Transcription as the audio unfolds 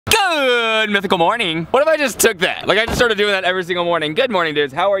Good mythical morning. What if I just took that? Like I just started doing that every single morning. Good morning,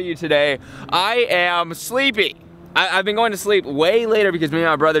 dudes. How are you today? I am sleepy. I've been going to sleep way later because me and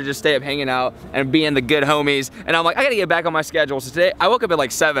my brother just stay up hanging out and being the good homies. And I'm like, I gotta get back on my schedule. So today, I woke up at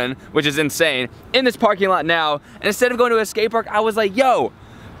like 7, which is insane, in this parking lot now. And instead of going to a skate park, I was like, yo,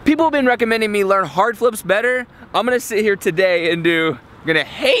 people have been recommending me learn hard flips better. I'm gonna sit here today and I'm gonna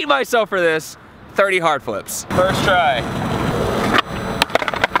hate myself for this, 30 hard flips. First try.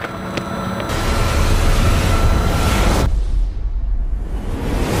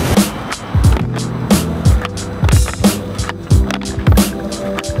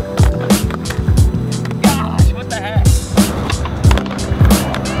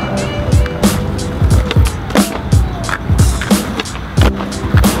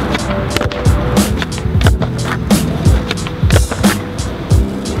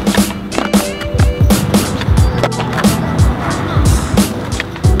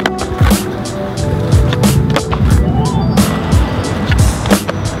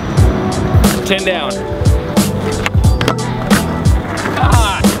 Down.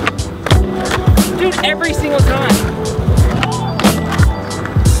 God. Dude, every single time.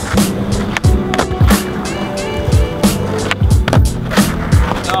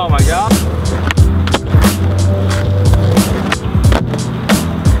 Oh my God.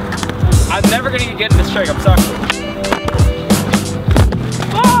 I'm never gonna get in this trick, I'm sorry.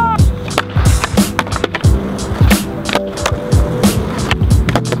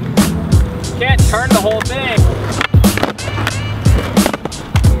 Turn the whole thing.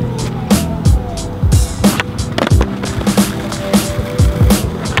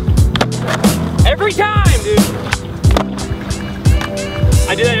 Every time, dude.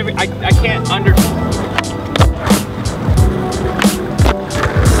 I do that every, I can't under.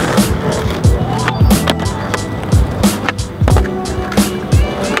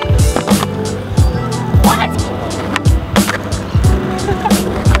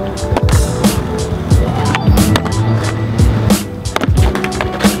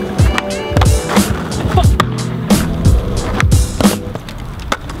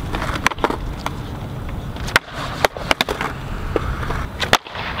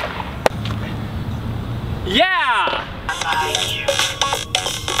 Yeah!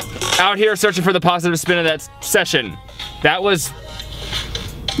 Out here searching for the positive spin of that session. That was,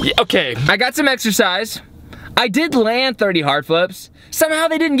 okay. I got some exercise. I did land 30 hard flips. Somehow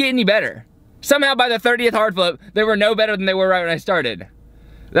they didn't get any better. Somehow by the 30th hard flip, they were no better than they were right when I started.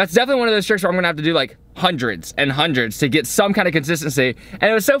 That's definitely one of those tricks where I'm gonna have to do like hundreds and hundreds to get some kind of consistency. And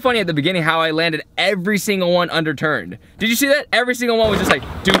it was so funny at the beginning how I landed every single one underturned. Did you see that? Every single one was just like,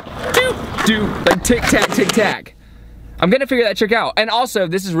 like tic tac, tic tac. I'm gonna figure that trick out. And also,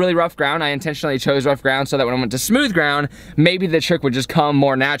 this is really rough ground. I intentionally chose rough ground so that when I went to smooth ground, maybe the trick would just come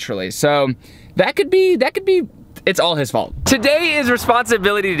more naturally. So that could be, it's all his fault. Today is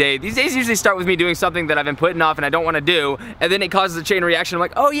responsibility day. These days usually start with me doing something that I've been putting off and I don't want to do, and then it causes a chain reaction. I'm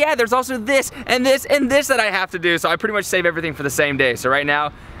like, oh yeah, there's also this and this and this that I have to do. So I pretty much save everything for the same day. So right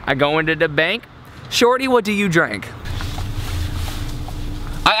now, I go into the bank. Shorty, what do you drink?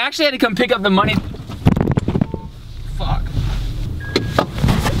 I actually had to come pick up the money. Fuck.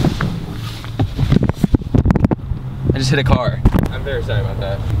 I just hit a car. I'm very sorry about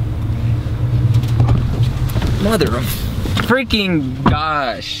that. Mother of freaking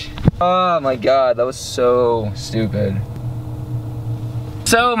gosh. Oh my God, that was so stupid.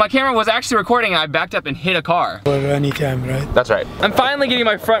 So my camera was actually recording and I backed up and hit a car. For any time, right? That's right. I'm finally getting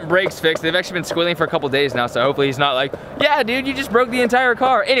my front brakes fixed. They've actually been squealing for a couple days now, so hopefully he's not like, yeah dude, you just broke the entire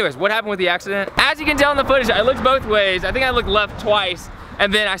car. Anyways, what happened with the accident? As you can tell in the footage, I looked both ways. I think I looked left twice,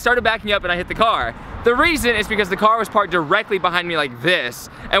 and then I started backing up and I hit the car. The reason is because the car was parked directly behind me like this.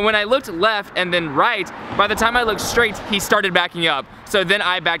 And when I looked left and then right, by the time I looked straight, he started backing up. So then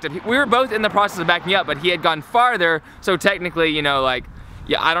I backed up. We were both in the process of backing up, but he had gone farther. So technically, you know, like,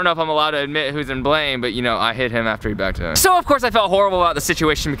 yeah, I don't know if I'm allowed to admit who's in blame, but you know, I hit him after he backed up. So of course I felt horrible about the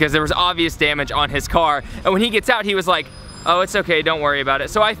situation because there was obvious damage on his car. And when he gets out, he was like, oh, it's okay, don't worry about it.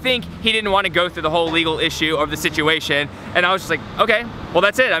 So I think he didn't want to go through the whole legal issue of the situation. And I was just like, okay, well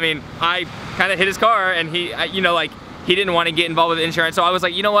that's it. I mean, I kind of hit his car and he, you know, like, he didn't want to get involved with insurance. So I was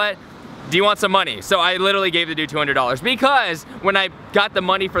like, you know what? Do you want some money? So I literally gave the dude $200 because when I got the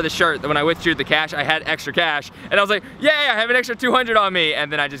money for the shirt, when I withdrew the cash, I had extra cash. And I was like, yay, I have an extra 200 on me.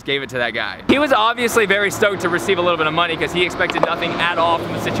 And then I just gave it to that guy. He was obviously very stoked to receive a little bit of money because he expected nothing at all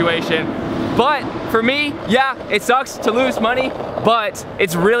from the situation. But for me, yeah, it sucks to lose money, but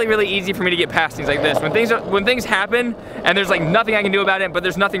it's really, really easy for me to get past things like this. When things happen and there's like nothing I can do about it, but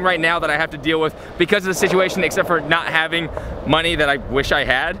there's nothing right now that I have to deal with because of the situation except for not having money that I wish I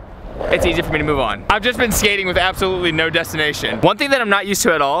had. it's easy for me to move on. I've just been skating with absolutely no destination. One thing that I'm not used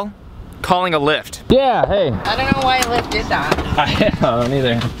to at all, calling a Lyft. Yeah, hey. I don't know why Lyft did that. I don't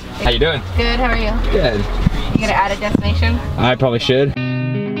either. How you doing? Good, how are you? Good. You gonna add a destination? I probably should.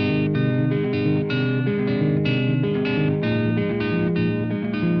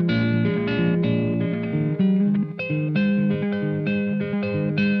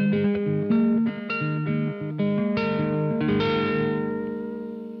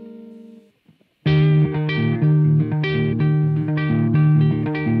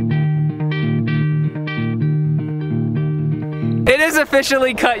 It is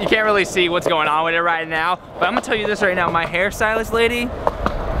officially cut. You can't really see what's going on with it right now, but I'm gonna tell you this right now. My hairstylist lady,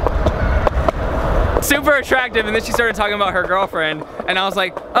 super attractive, and then she started talking about her girlfriend, and I was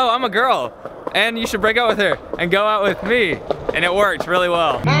like, oh, I'm a girl, and you should break up with her and go out with me, and it worked really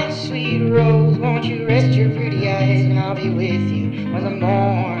well. My sweet rose, won't you rest your pretty eyes, and I'll be with you when the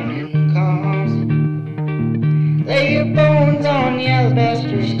morning comes. Lay your bones on the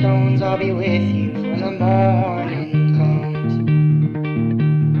alabaster stones, I'll be with you when the morning comes.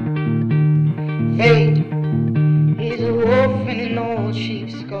 Fate is a wolf in an old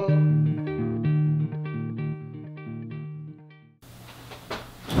sheep's skull.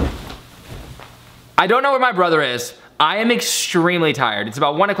 I don't know where my brother is. I am extremely tired. It's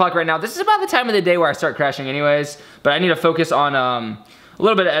about 1 o'clock right now. This is about the time of the day where I start crashing anyways, but I need to focus on a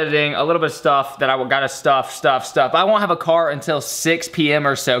little bit of editing, a little bit of stuff that I gotta stuff. I won't have a car until 6 p.m.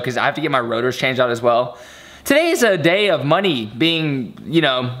 or so because I have to get my rotors changed out as well. Today is a day of money being, you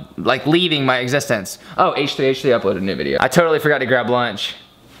know, like leaving my existence. Oh, H3 uploaded a new video. I totally forgot to grab lunch.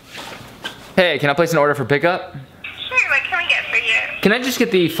 Hey, can I place an order for pickup? Sure, what can we get for you? Can I just get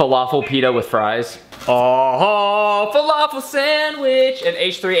the falafel pita with fries? Oh, falafel sandwich. And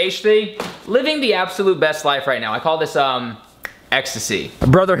H3, living the absolute best life right now. I call this ecstasy.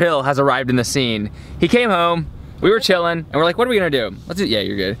 Brother Hill has arrived in the scene. He came home. We were chilling, and we're like, what are we gonna do? Yeah,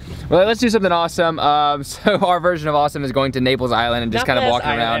 you're good. We're like, let's do something awesome. So our version of awesome is going to Naples Island and just kind of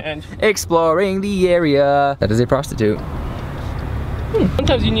walking around, exploring the area. That is a prostitute.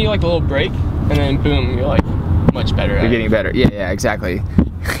 Sometimes you need like a little break, and then boom, you're like much better at it. You're getting better. Yeah, exactly.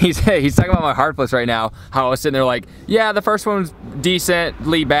 He's talking about my hard flips right now, how I was sitting there like, yeah, the first one was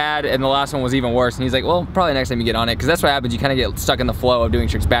decently bad and the last one was even worse. And he's like, well, probably next time you get on it, because that's what happens. You kind of get stuck in the flow of doing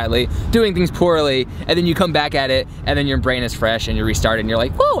tricks badly, doing things poorly, and then you come back at it, and then your brain is fresh and you restart it and you're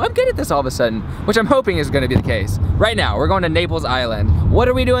like, whoa, I'm good at this all of a sudden, which I'm hoping is going to be the case. Right now, we're going to Naples Island. What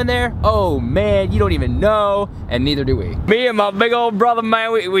are we doing there? Oh man, you don't even know, and neither do we. Me and my big old brother,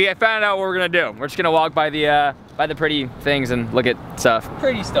 man, we found out what we're gonna do. We're just gonna walk by the pretty things and look at stuff.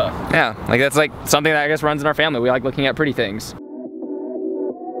 Pretty stuff. Yeah, like that's like something that I guess runs in our family. We like looking at pretty things.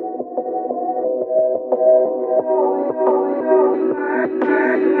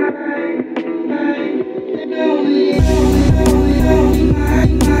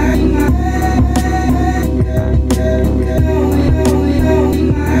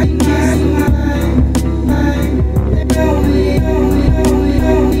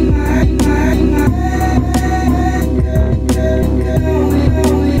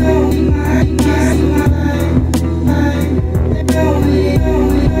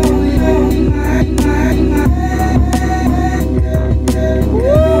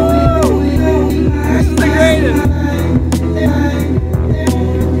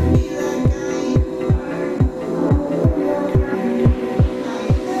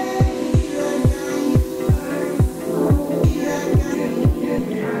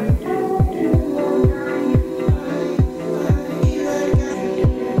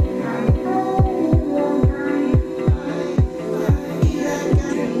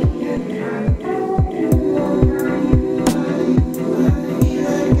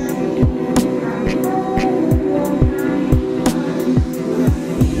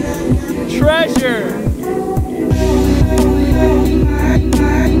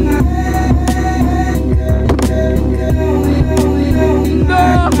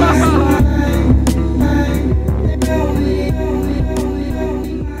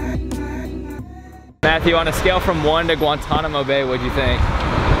 Matthew, on a scale from 1 to Guantanamo Bay, what'd you think?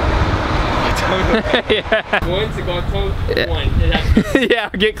 Yeah. 1 to Guantanamo 1. Yeah,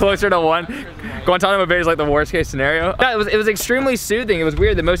 get closer to 1. Guantanamo Bay is like the worst case scenario. Yeah, it was extremely soothing. It was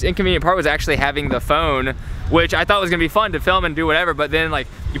weird. The most inconvenient part was actually having the phone, which I thought was gonna be fun to film and do whatever, but then like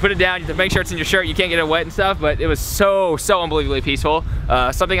you put it down, you have to make sure it's in your shirt, you can't get it wet and stuff, but it was so unbelievably peaceful.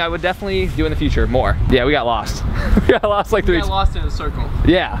 Something I would definitely do in the future more. Yeah, we got lost. We got lost like 3 times. We got lost in a circle.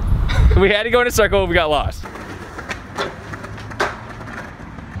 Yeah. We had to go in a circle, we got lost.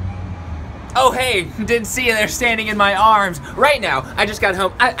 Oh hey, didn't see you there standing in my arms. Right now, I just got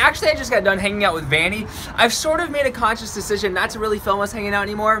home. I just got done hanging out with Vanny. I've sort of made a conscious decision not to really film us hanging out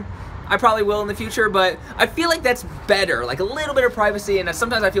anymore. I probably will in the future, but I feel like that's better, like a little bit of privacy, and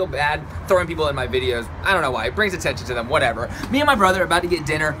sometimes I feel bad throwing people in my videos. I don't know why, it brings attention to them, whatever. Me and my brother are about to get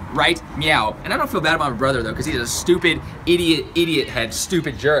dinner, right? Meow. And I don't feel bad about my brother though, because he's a stupid, idiot head,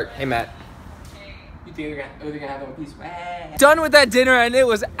 stupid jerk. Hey Matt. You think they're gonna have a piece of Done with that dinner, and it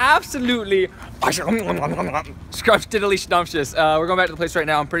was absolutely scrumptiddly-scrumptious. We're going back to the place right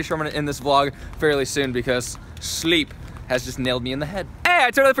now. I'm pretty sure I'm gonna end this vlog fairly soon because sleep has just nailed me in the head. Hey,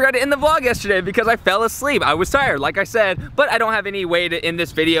 I totally forgot to end the vlog yesterday because I fell asleep. I was tired, like I said, but I don't have any way to end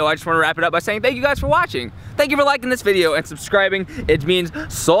this video. I just want to wrap it up by saying thank you guys for watching. Thank you for liking this video and subscribing. It means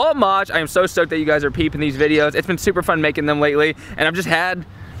so much. I am so stoked that you guys are peeping these videos. It's been super fun making them lately, and I've had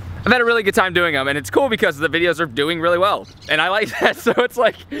a really good time doing them, and it's cool because the videos are doing really well, and I like that. So it's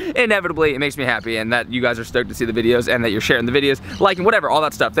like, inevitably, it makes me happy, and that you guys are stoked to see the videos, and that you're sharing the videos, liking, whatever, all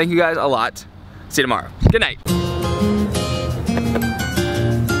that stuff. Thank you guys a lot. See you tomorrow. Good night.